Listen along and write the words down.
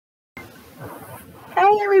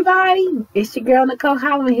Hey everybody, it's your girl Nicole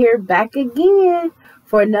Holland here, back again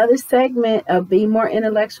for another segment of Be More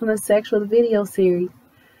Intellectual and Sexual video series.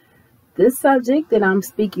 This subject that I'm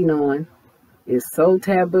speaking on is so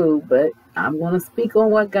taboo, but I'm going to speak on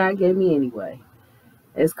what God gave me anyway.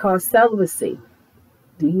 It's called celibacy.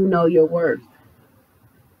 Do you know your worth?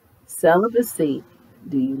 Celibacy.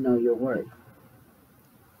 Do you know your worth?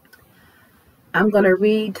 I'm going to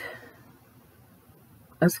read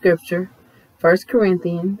a scripture, 1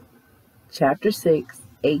 Corinthians chapter 6,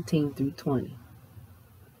 18 through 20.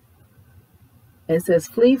 It says,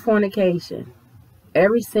 flee fornication.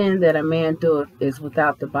 Every sin that a man doeth is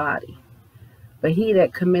without the body. But he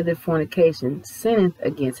that committeth fornication sinneth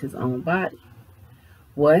against his own body.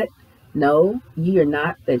 What? Know ye are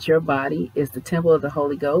not that your body is the temple of the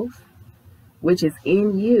Holy Ghost, which is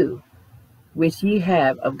in you, which ye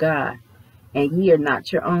have of God, and ye are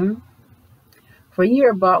not your own? For ye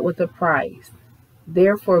are bought with a price.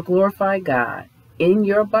 Therefore glorify God in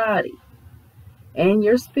your body and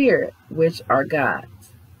your spirit, which are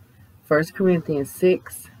God's. 1 Corinthians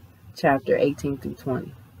 6, chapter 18 through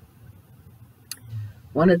 20.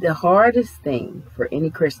 One of the hardest things for any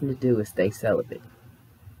Christian to do is stay celibate.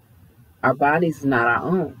 Our bodies is not our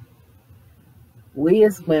own. We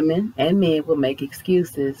as women and men will make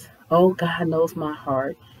excuses. Oh, God knows my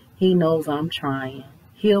heart. He knows I'm trying.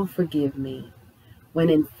 He'll forgive me. When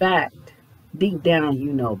in fact, deep down,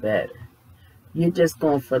 you know better. You're just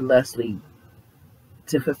going for lustly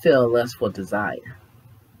to fulfill a lustful desire.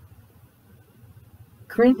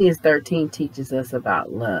 Corinthians 13 teaches us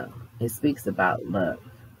about love. It speaks about love.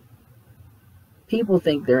 People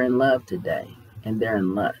think they're in love today, and they're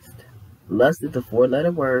in lust. Lust is a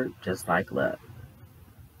 4-letter word, just like love.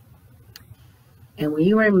 And when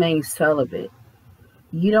you remain celibate,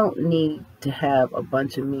 you don't need to have a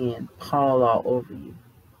bunch of men pall all over you.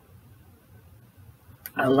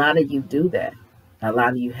 A lot of you do that. A lot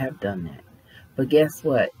of you have done that. But guess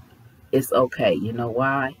what? It's okay. You know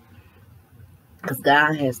why? Because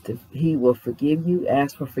God He will forgive you,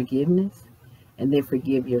 ask for forgiveness, and then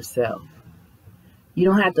forgive yourself. You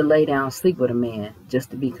don't have to lay down and sleep with a man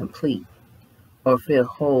just to be complete or feel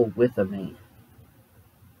whole with a man.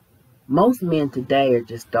 Most men today are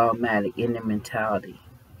just dogmatic in their mentality.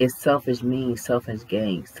 It's selfish means, selfish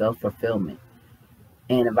gain, self-fulfillment.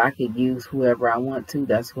 And if I could use whoever I want to,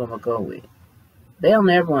 that's who I'm going to go with. They don't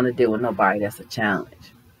ever want to deal with nobody that's a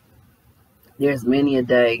challenge. There's many a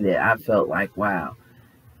day that I felt like, wow,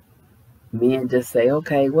 men just say,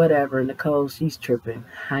 okay, whatever, Nicole, she's tripping.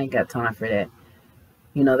 I ain't got time for that.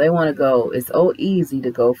 You know, they want to go, it's so easy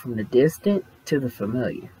to go from the distant to the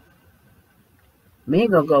familiar.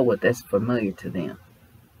 Men gonna go with that's familiar to them.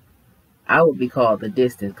 I would be called the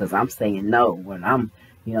distant because I'm saying no. When I'm,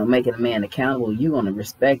 making a man accountable, you're going to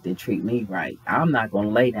respect and treat me right. I'm not going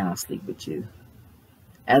to lay down and sleep with you.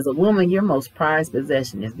 As a woman, your most prized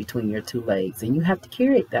possession is between your two legs, and you have to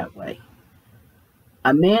carry it that way.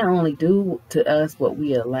 A man only do to us what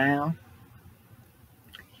we allow,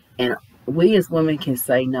 and we as women can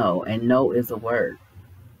say no, and no is a word.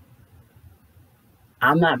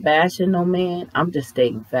 I'm not bashing no man. I'm just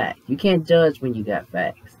stating fact. You can't judge when you got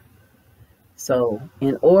facts. So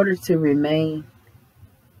in order to remain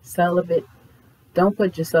celibate, don't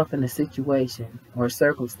put yourself in a situation or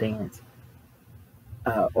circumstance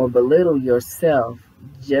or belittle yourself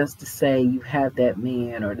just to say you have that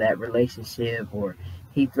man or that relationship, or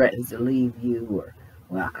he threatens to leave you, or,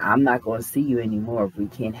 well, I'm not going to see you anymore if we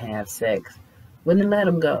can't have sex. Well, then let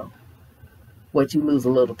him go. What, you lose a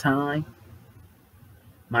little time?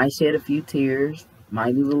 Might shed a few tears,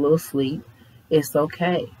 might lose a little sleep. It's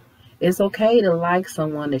okay. It's okay to like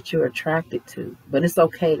someone that you're attracted to, but it's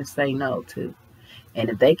okay to say no too. And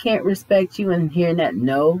if they can't respect you and hearing that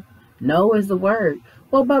no is the word,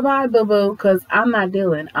 well, bye-bye, boo-boo, because I'm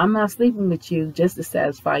not sleeping with you just to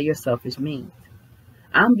satisfy your selfish needs.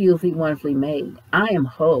 I'm beautifully, wonderfully made. I am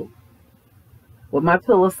whole. What my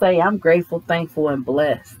pillows say, I'm grateful, thankful, and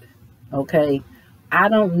blessed. Okay? I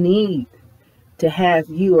don't need to have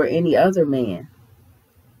you or any other man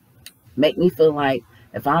make me feel like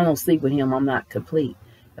if I don't sleep with him, I'm not complete.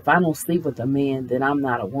 If I don't sleep with a man, then I'm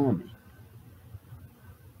not a woman.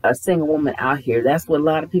 A single woman out here, that's what a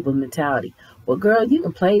lot of people's mentality. Well, girl, you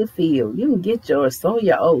can play the field. You can get yours, sow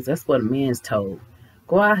your oats. That's what a man's told.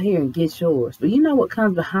 Go out here and get yours. But you know what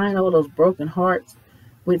comes behind all those broken hearts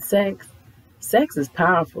with sex? Sex is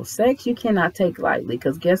powerful. Sex you cannot take lightly,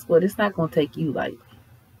 because guess what? It's not going to take you lightly.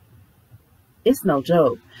 It's no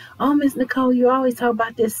joke. Oh, Miss Nicole, you always talk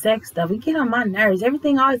about this sex stuff. You get on my nerves.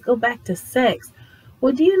 Everything always go back to sex.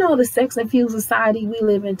 Well, do you know the sex-infused society we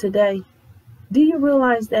live in today? Do you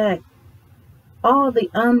realize that all the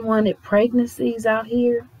unwanted pregnancies out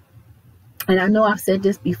here, and I know I've said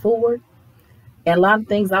this before, and a lot of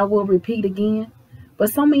things I will repeat again, but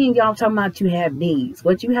so many of y'all talking about you have needs.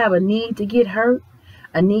 What, you have a need to get hurt,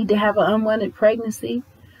 a need to have an unwanted pregnancy,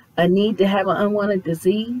 a need to have an unwanted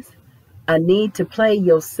disease, a need to play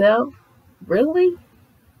yourself? Really?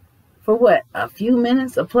 For what? A few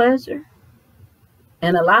minutes of pleasure?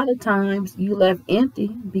 And a lot of times you left empty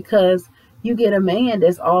because you get a man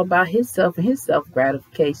that's all about himself and his self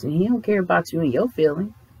gratification. He don't care about you and your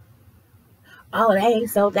feelings.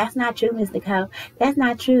 Oh, that's not true, Miss Nicole. That's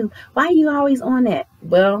not true. Why are you always on that?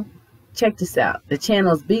 Well, check this out. The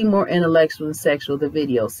channel is Be More Intellectual and Sexual, the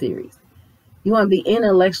video series. You want to be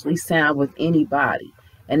intellectually sound with anybody.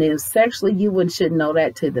 And if sexually you shouldn't know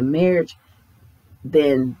that to the marriage,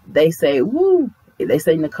 then they say, woo. They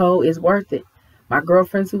say, Nicole, is worth it. My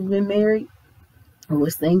girlfriends who've been married, who are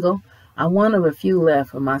single, I'm one of a few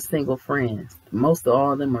left of my single friends. Most of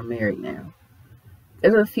all of them are married now.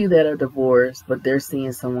 There's a few that are divorced, but they're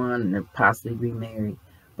seeing someone and they're possibly remarried.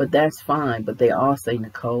 But that's fine. But they all say,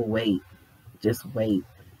 Nicole, wait. Just wait.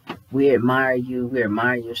 We admire you. We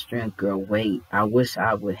admire your strength, girl. Wait. I wish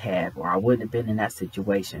I would have, or I wouldn't have been in that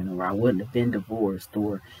situation, or I wouldn't have been divorced,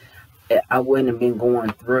 or I wouldn't have been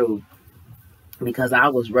going through, because I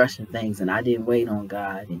was rushing things and I didn't wait on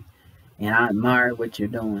God. And I admire what you're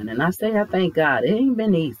doing. And I say, I thank God. It ain't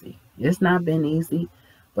been easy. It's not been easy.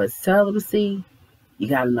 But celibacy, you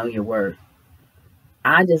got to know your worth.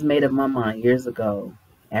 I just made up my mind years ago,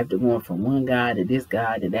 after going from one guy to this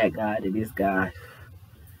guy to that guy to this guy,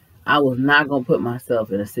 I was not going to put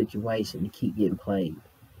myself in a situation to keep getting played.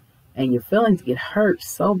 And your feelings get hurt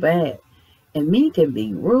so bad. And men can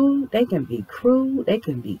be rude. They can be cruel. They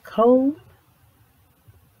can be cold.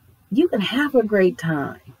 You can have a great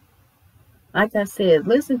time. Like I said,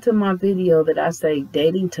 listen to my video that I say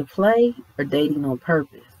dating to play or dating on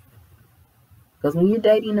purpose. Because when you're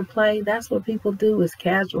dating to play, that's what people do, is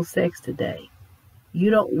casual sex today. You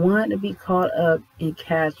don't want to be caught up in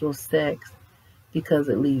casual sex because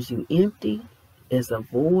it leaves you empty. It's a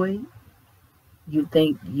void. You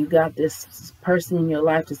think you got this person in your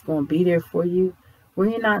life that's going to be there for you. When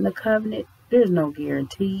you're not in a covenant, there's no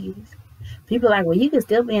guarantees. People are like, well, you can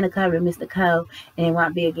still be in a covenant, Mr. Cole, and it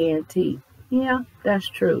won't be a guarantee. Yeah, that's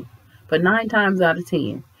true. But 9 times out of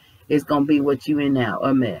 10, it's going to be what you in now,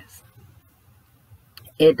 a mess.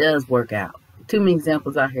 It does work out. Too many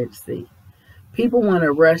examples out here to see. People want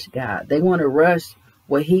to rush God. They want to rush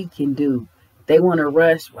what he can do. They want to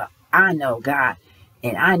rush, well, I know God,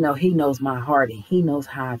 and I know he knows my heart, and he knows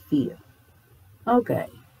how I feel. Okay.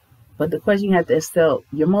 But the question you have to ask yourself,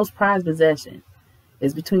 your most prized possession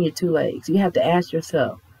is between your 2 legs. You have to ask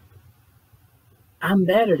yourself, I'm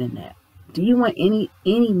better than that. Do you want any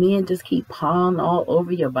men just keep pawing all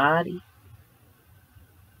over your body?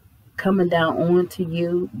 Coming down onto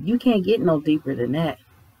you? You can't get no deeper than that.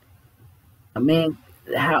 A man,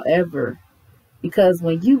 however, because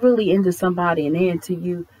when you really into somebody and they're into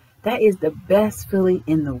you, that is the best feeling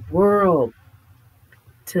in the world,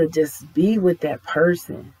 to just be with that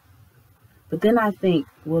person. But then I think,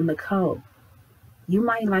 well, Nicole, you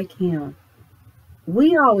might like him.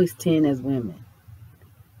 We always tend as women.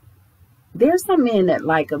 There's some men that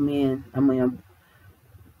like a man.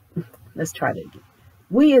 Let's try that again.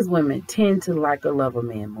 We as women tend to like or love a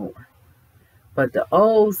man more. But the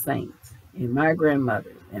old saints and my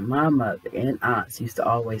grandmother and my mother and aunts used to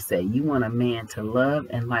always say, you want a man to love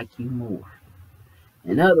and like you more.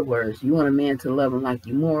 In other words, you want a man to love and like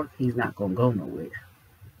you more, he's not going to go nowhere.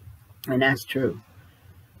 And that's true.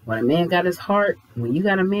 When a man got his heart, when you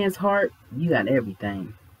got a man's heart, you got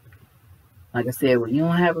everything. Like I said, when you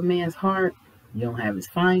don't have a man's heart, you don't have his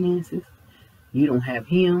finances, you don't have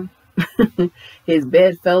him. His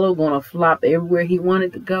bedfellow gonna flop everywhere he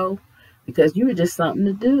wanted to go because you were just something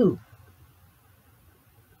to do.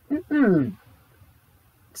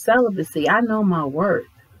 Celibacy, I know my worth.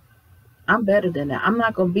 I'm better than that. I'm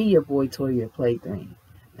not gonna be your boy toy, your plaything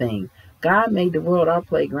thing. God made the world our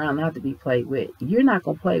playground, not to be played with. You're not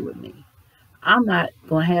gonna play with me. I'm not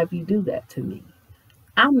gonna have you do that to me.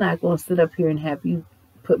 I'm not gonna sit up here and have you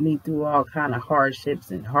put me through all kind of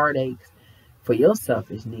hardships and heartaches for your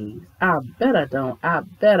selfish needs. I bet I don't. I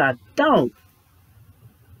bet I don't.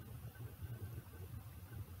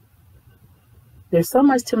 There's so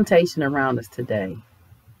much temptation around us today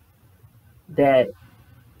that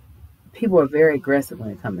people are very aggressive when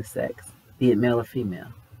it comes to sex, be it male or female.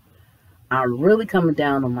 I'm really coming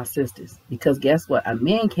down on my sisters because guess what? A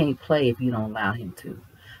man can't play if you don't allow him to.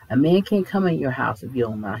 A man can't come in your house if you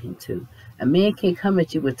don't allow him to. A man can't come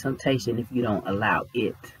at you with temptation if you don't allow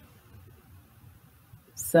it.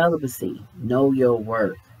 Celibacy, know your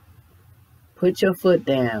worth. Put your foot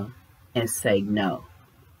down and say no.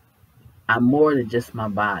 I'm more than just my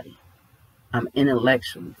body. I'm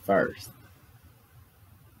intellectually first.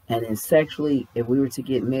 And then sexually, if we were to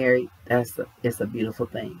get married, it's a beautiful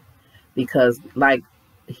thing. Because like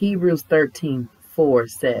Hebrews 13:4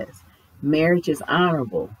 says, marriage is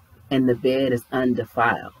honorable and the bed is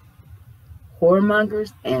undefiled.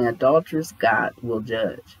 Whoremongers and adulterers God will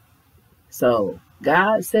judge. So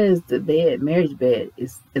God says the marriage bed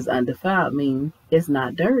is undefiled, meaning it's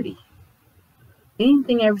not dirty.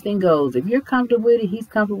 Anything, everything goes. If you're comfortable with it, he's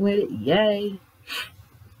comfortable with it, yay.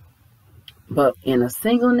 But in a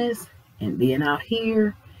singleness and being out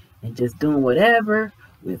here and just doing whatever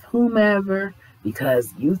with whomever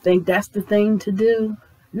because you think that's the thing to do,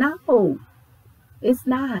 no, it's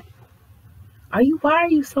not. Why are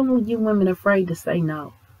you some of you women afraid to say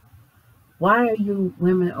no? Why are you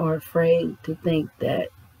women are afraid to think that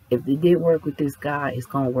if they did work with this guy, it's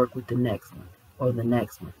going to work with the next one or the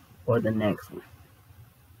next one or the next one?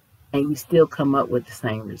 And you still come up with the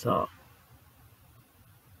same result.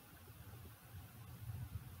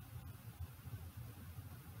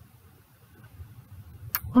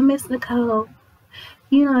 Well, Miss Nicole,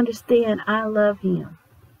 you don't understand. I love him.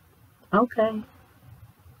 Okay.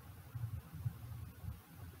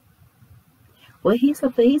 Well, he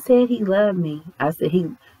said he loved me. I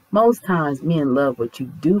said most times men love what you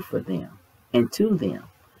do for them and to them,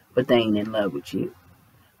 but they ain't in love with you.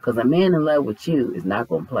 Because a man in love with you is not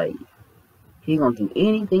going to play you. He's going to do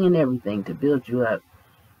anything and everything to build you up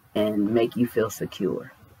and make you feel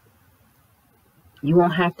secure. You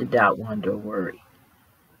won't have to doubt, wonder, or worry.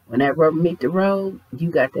 When that rubber meet the road, you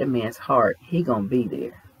got that man's heart. He going to be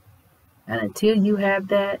there. And until you have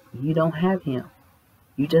that, you don't have him.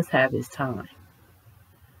 You just have his time.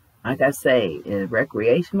 Like I say, in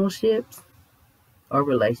recreational ships or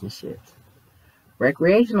relationships.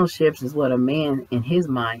 Recreational ships is what a man in his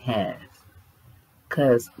mind has.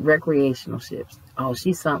 Because recreational ships, oh,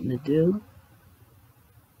 she's something to do.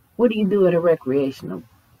 What do you do at a rec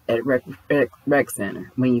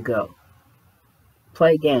center when you go?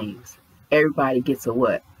 Play games. Everybody gets a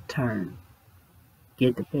what? Turn.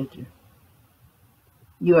 Get the picture?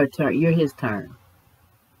 You're his turn.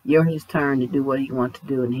 You're his turn to do what he wants to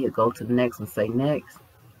do, and he'll go to the next one, say next.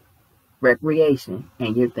 Recreation,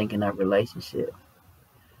 and you're thinking of relationship.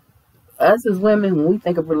 Us as women, when we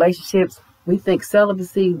think of relationships, we think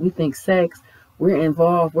celibacy, we think sex, we're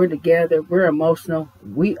involved, we're together, we're emotional,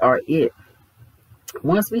 we are it.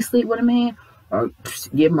 Once we sleep with a man or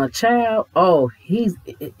give him a child, oh, he's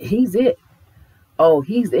it. Oh,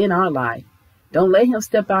 he's in our life. Don't let him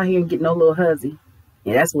step out here and get no little huzzy.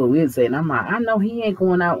 And that's what we would say. And I'm like, I know he ain't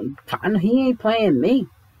going out. I know he ain't playing me.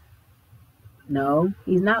 No,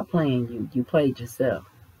 he's not playing you. You played yourself.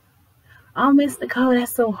 Oh, Miss Nicole,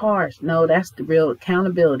 that's so harsh. No, that's the real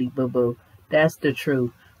accountability, boo-boo. That's the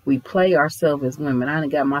truth. We play ourselves as women. I done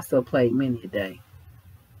got myself played many a day.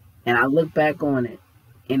 And I look back on it,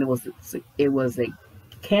 and it was a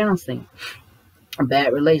counseling, a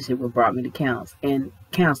bad relationship what brought me to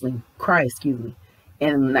counseling, excuse me.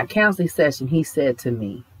 And in that counseling session, he said to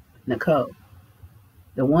me, Nicole,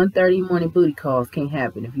 the 1:30 morning booty calls can't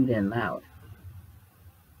happen if you didn't allow it.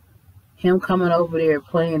 Him coming over there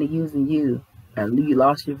playing and using you, and you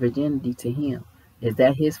lost your virginity to him. Is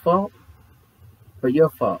that his fault or your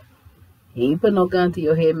fault? He ain't put no gun to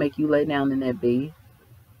your head, make you lay down in that bed.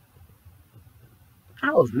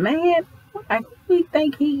 I was mad. Like, who do you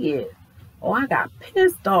think he is? Oh, I got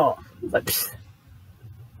pissed off. I was like, psst.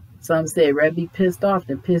 Some said, rather be pissed off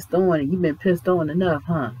than pissed on, and you've been pissed on enough,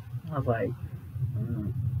 huh? I was like,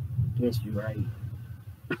 guess you're right.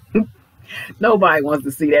 Nobody wants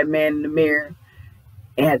to see that man in the mirror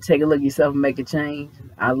and have to take a look at yourself and make a change.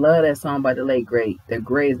 I love that song by the the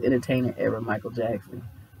greatest entertainer ever, Michael Jackson.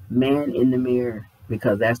 Man in the mirror,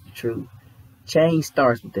 because that's the truth. Change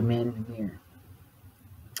starts with the man in the mirror.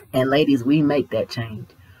 And ladies, we make that change.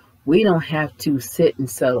 We don't have to sit and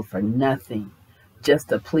settle for nothing just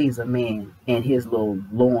to please a man and his little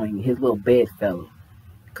loin, his little bedfellow.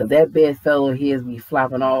 Because that bedfellow of his be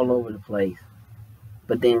flopping all over the place.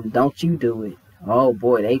 But then don't you do it. Oh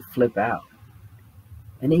boy, they flip out.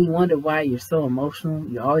 And then you wonder why you're so emotional.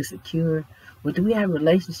 You're always secure. Well, do we have a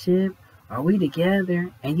relationship? Are we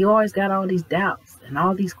together? And you always got all these doubts and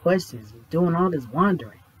all these questions. You're doing all this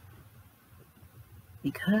wondering.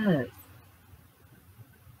 Because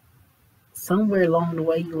somewhere along the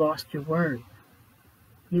way you lost your worth.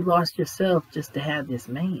 You lost yourself just to have this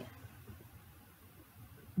man.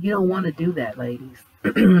 You don't want to do that, ladies.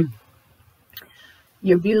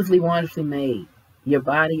 You're beautifully, wonderfully made. Your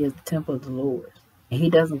body is the temple of the Lord. And he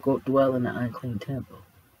doesn't go dwell in the unclean temple.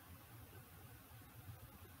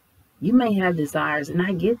 You may have desires, and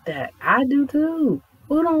I get that. I do too.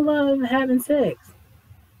 Who don't love having sex?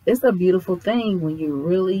 It's a beautiful thing when you're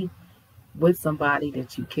really with somebody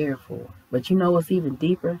that you care for. But you know what's even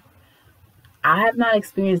deeper? I have not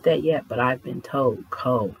experienced that yet, but I've been told,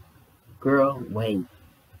 Cole, girl, wait.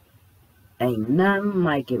 Ain't nothing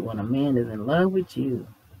like it when a man is in love with you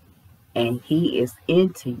and he is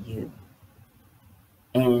into you.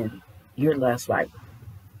 And you're less like,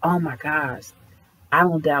 oh my gosh, I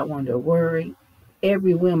don't doubt, wonder, worry.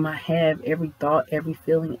 Every whim I have, every thought, every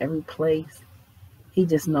feeling, every place. He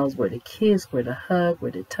just knows where to kiss, where to hug,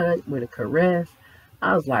 where to touch, where to caress.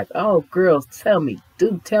 I was like, oh, girls, tell me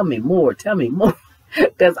more.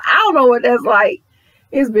 Because I don't know what that's like.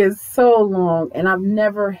 It's been so long, and I've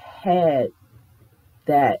never had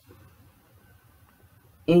that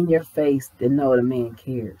in your face to know the man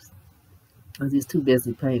cares. I was just too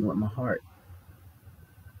busy playing with my heart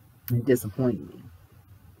and disappointing me.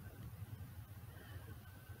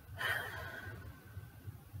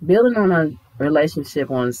 Building on a relationship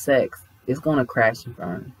on sex is going to crash and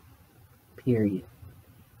burn, period.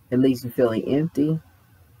 It leaves you feeling empty,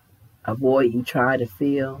 a void you try to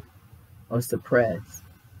fill or suppress.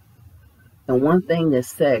 And one thing is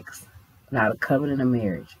sex, not a covenant of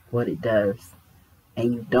marriage, what it does,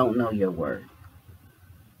 and you don't know your worth.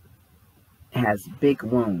 It has big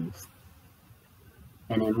wounds.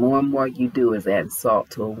 And then more and more you do is add salt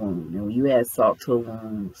to a wound. And when you add salt to a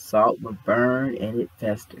wound, salt will burn and it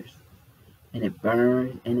festers. And it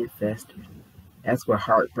burns and it festers. That's where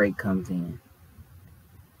heartbreak comes in.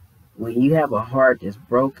 When you have a heart that's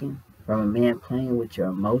broken from a man playing with your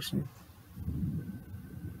emotions,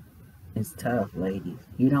 it's tough, ladies.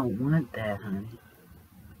 You don't want that, honey.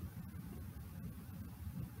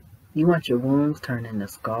 You want your wounds turned into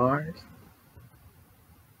scars.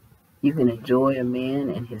 You can enjoy a man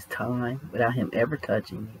and his time without him ever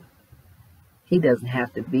touching you. He doesn't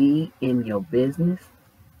have to be in your business.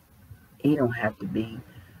 He don't have to be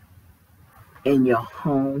in your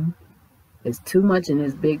home. It's too much in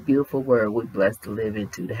this big, beautiful world we're blessed to live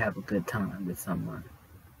into to have a good time with someone.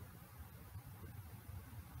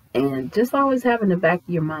 And just always have in the back of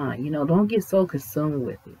your mind, don't get so consumed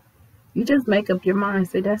with it. You just make up your mind,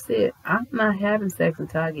 say, that's it. I'm not having sex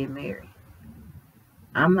until I get married.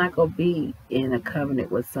 I'm not going to be in a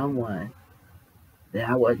covenant with someone that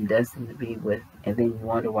I wasn't destined to be with. And then you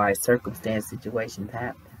wonder why situations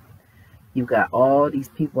happen. You've got all these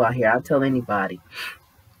people out here. I'll tell anybody.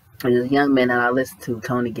 There's a young man that I listen to,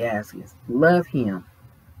 Tony Gaskins. Love him.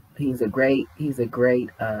 He's a great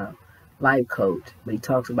life coach. But he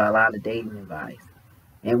talks about a lot of dating advice.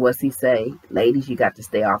 And what's he say? Ladies, you got to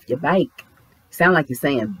stay off your bike. Sound like he's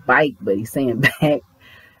saying bike, but he's saying back.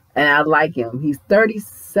 And I like him. He's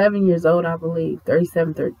 37 years old, I believe.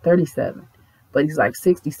 37. But he's like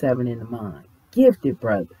 67 in the mind. Gifted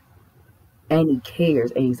brother. And he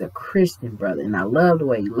cares. And he's a Christian brother. And I love the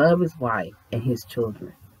way he loves his wife and his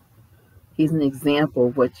children. He's an example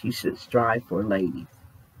of what you should strive for, ladies.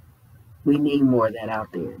 We need more of that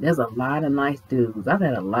out there. There's a lot of nice dudes. I've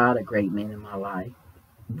had a lot of great men in my life.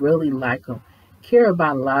 Really like them. Care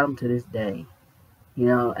about a lot of them to this day.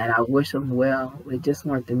 And I wish them well. They just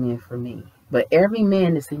weren't the men for me. But every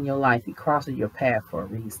man that's in your life, he crosses your path for a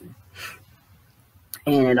reason.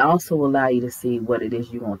 And it also will allow you to see what it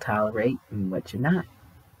is you're going to tolerate and what you're not.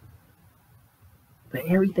 But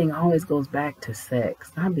everything always goes back to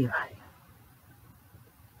sex. I'll be like,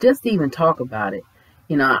 just to even talk about it.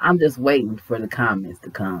 I'm just waiting for the comments to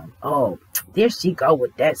come. Oh, there she go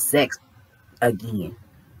with that sex again.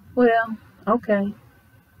 Well, okay.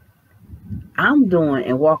 I'm doing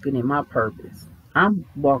and walking in my purpose. I'm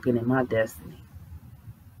walking in my destiny.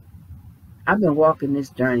 I've been walking this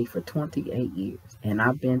journey for 28 years. And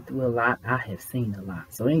I've been through a lot. I have seen a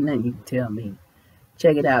lot. So ain't nothing you can tell me.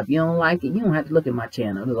 Check it out. If you don't like it, you don't have to look at my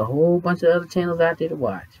channel. There's a whole bunch of other channels out there to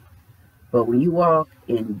watch. But when you walk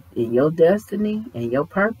in your destiny and your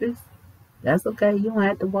purpose, that's okay. You don't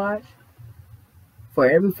have to watch. For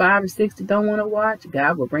every 5 or 6 that don't want to watch,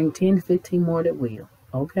 God will bring 10 to 15 more that will.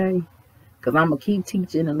 Okay? Because I'm going to keep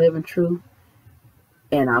teaching and living truth.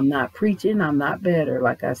 And I'm not preaching. I'm not better,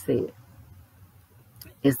 like I said.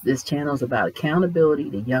 This channel is about accountability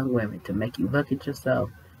to young women to make you look at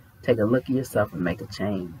yourself, take a look at yourself and make a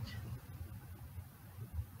change.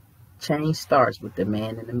 Change starts with the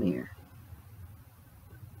man in the mirror.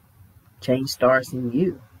 Change starts in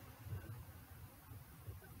you.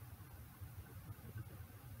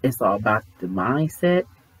 It's all about the mindset,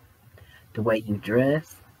 the way you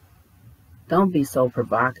dress. Don't be so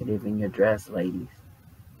provocative in your dress, ladies.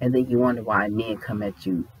 And then you wonder why men come at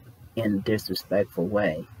you in a disrespectful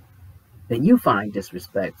way. Then you find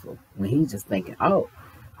disrespectful when he's just thinking, oh,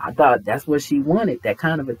 I thought that's what she wanted, that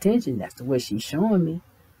kind of attention. That's the way she's showing me.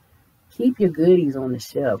 Keep your goodies on the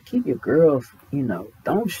shelf. Keep your girls,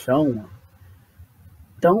 don't show them.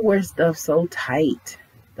 Don't wear stuff so tight.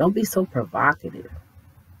 Don't be so provocative.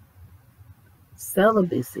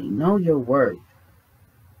 Celibacy, know your worth.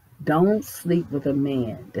 Don't sleep with a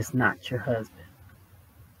man that's not your husband.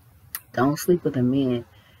 Don't sleep with a man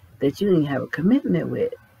that you didn't have a commitment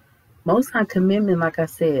with. Most time commitment, like I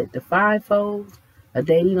said, the fivefold of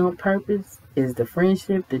dating on purpose is the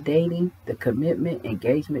friendship, the dating, the commitment,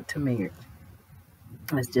 engagement to marriage.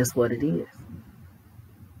 That's just what it is.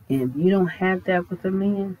 And if you don't have that with a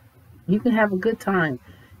man, you can have a good time.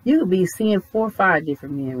 You could be seeing 4 or 5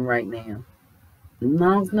 different men right now. As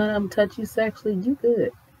long as none of them touch you sexually, you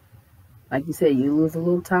good. Like you said, you lose a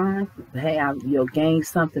little time. Hey, you'll gain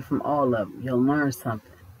something from all of them. You'll learn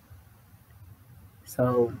something.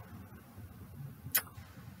 So,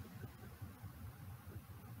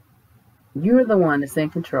 you're the one that's in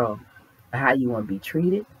control of how you want to be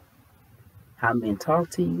treated, how men talk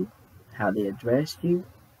to you, how they address you,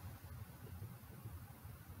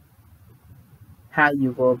 how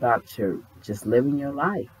you go about just living your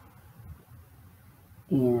life.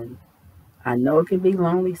 And I know it can be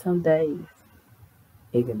lonely some days.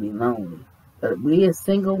 It can be lonely. But we as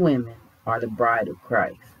single women are the bride of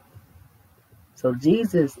Christ. So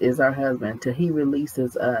Jesus is our husband until he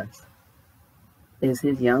releases us as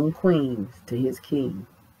his young queens to his king,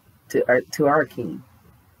 to our king.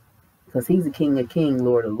 Because he's the King of Kings,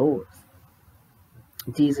 Lord of Lords.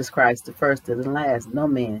 Jesus Christ, the first and the last. No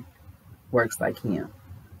man works like him.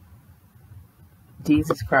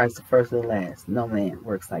 Jesus Christ, the first and the last. No man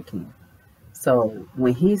works like him. So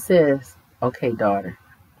when he says, okay, daughter,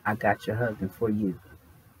 I got your husband for you.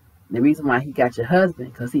 The reason why he got your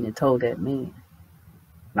husband, because he done told that man.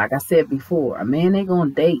 Like I said before, a man ain't going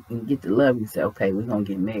to date and get to love you and say, okay, we're going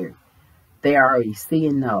to get married. They already see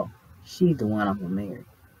and know, she's the one I'm going to marry.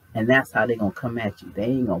 And that's how they're going to come at you. They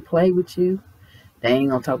ain't going to play with you. They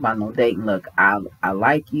ain't going to talk about no dating. Look, I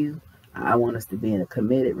like you. I want us to be in a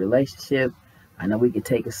committed relationship. I know we can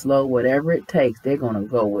take it slow, whatever it takes. They're going to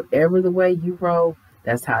go whatever the way you roll,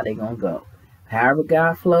 that's how they're going to go. However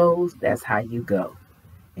God flows, that's how you go.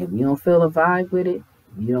 If you don't feel a vibe with it,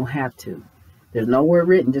 you don't have to. There's nowhere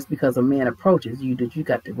written just because a man approaches you that you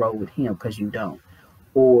got to roll with him because you don't.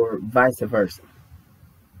 Or vice versa.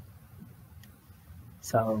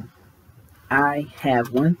 So, I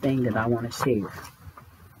have one thing that I want to share.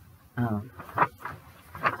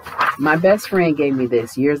 My best friend gave me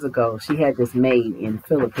this years ago. She had this made in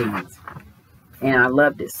Philippines. And I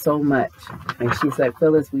loved it so much. And she said,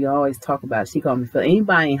 Phyllis, we always talk about it. She called me Phyllis.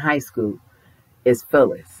 Anybody in high school is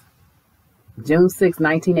Phyllis. June 6,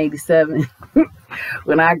 1987.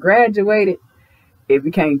 When I graduated, it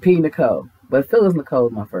became P. Nicole. But Phyllis Nicole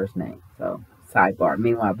is my first name. So, sidebar.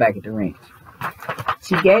 Meanwhile, back at the ranch.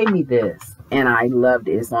 She gave me this. And I loved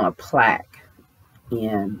it. It's on a plaque.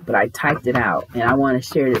 But I typed it out. And I want to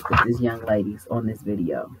share this with these young ladies on this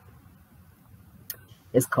video.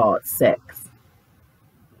 It's called Sex.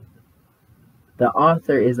 The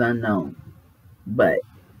author is unknown, but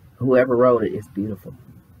whoever wrote it is beautiful.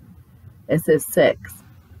 It says, sex.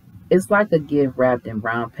 It's like a gift wrapped in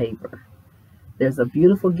brown paper. There's a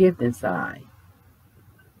beautiful gift inside.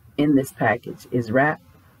 In this package is wrapped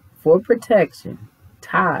for protection,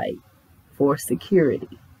 tied for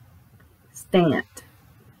security, stamped,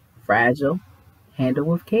 fragile, handled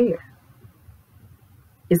with care.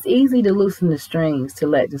 It's easy to loosen the strings to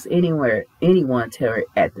let just anyone tear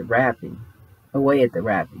at the wrapping. Away at the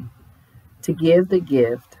wrapping, to give the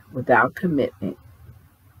gift without commitment,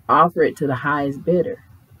 offer it to the highest bidder,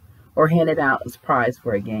 or hand it out as prize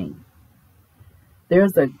for a game.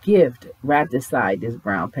 There's a gift wrapped inside this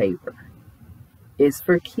brown paper. It's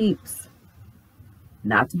for keeps,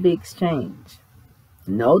 not to be exchanged,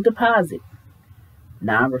 no deposit,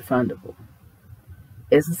 non-refundable.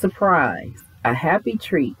 It's a surprise, a happy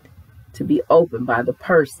treat to be opened by the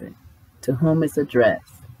person to whom it's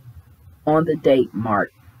addressed. On the date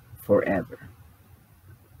marked forever.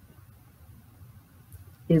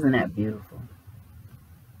 Isn't that beautiful?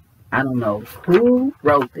 I don't know who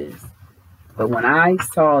wrote this, but when I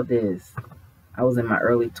saw this, I was in my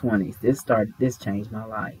early 20s. This changed my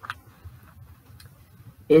life.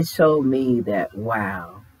 It showed me that,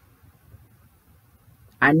 wow,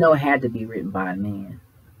 I know it had to be written by a man.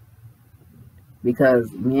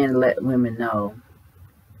 Because men let women know,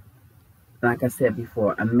 like I said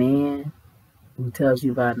before, a man who tells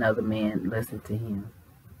you about another man, listen to him.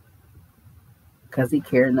 because he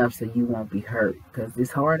cared enough so you won't be hurt, because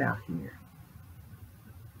it's hard out here.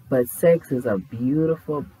 But sex is a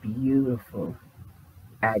beautiful, beautiful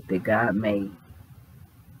act that God made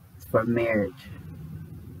for marriage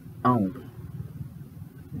only,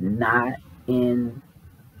 not in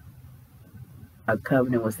a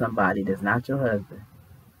covenant with somebody that's not your husband.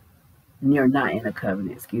 You're not in a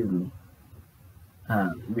covenant, excuse me.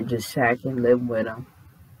 You're just shacking, living with them,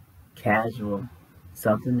 casual,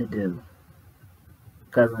 something to do.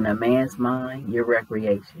 Because in a man's mind, you're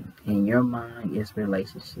recreation. In your mind, it's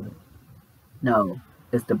relationship. No,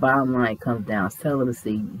 it's the bottom line comes down.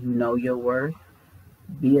 Celibacy, you know your worth.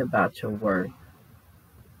 Be about your worth.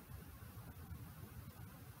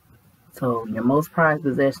 So your most prized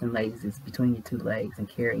possession, ladies, is between your two legs and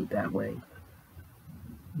carry it that way.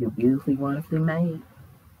 You're beautifully, wonderfully made.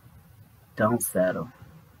 Don't settle.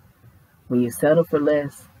 When you settle for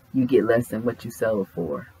less, you get less than what you settle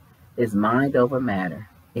for. It's mind over matter.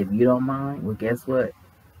 If you don't mind, well, guess what?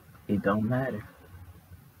 It don't matter.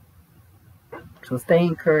 So stay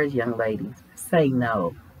encouraged, young ladies. Say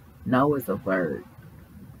no. No is a word.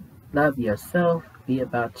 Love yourself. Be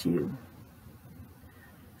about you.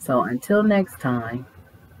 So until next time,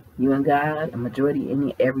 you and God, a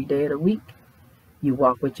majority every day of the week, you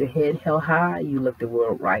walk with your head held high. You look the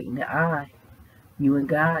world right in the eye. You and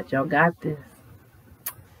God, y'all got this.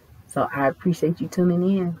 So I appreciate you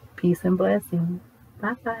tuning in. Peace and blessings.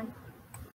 Bye-bye.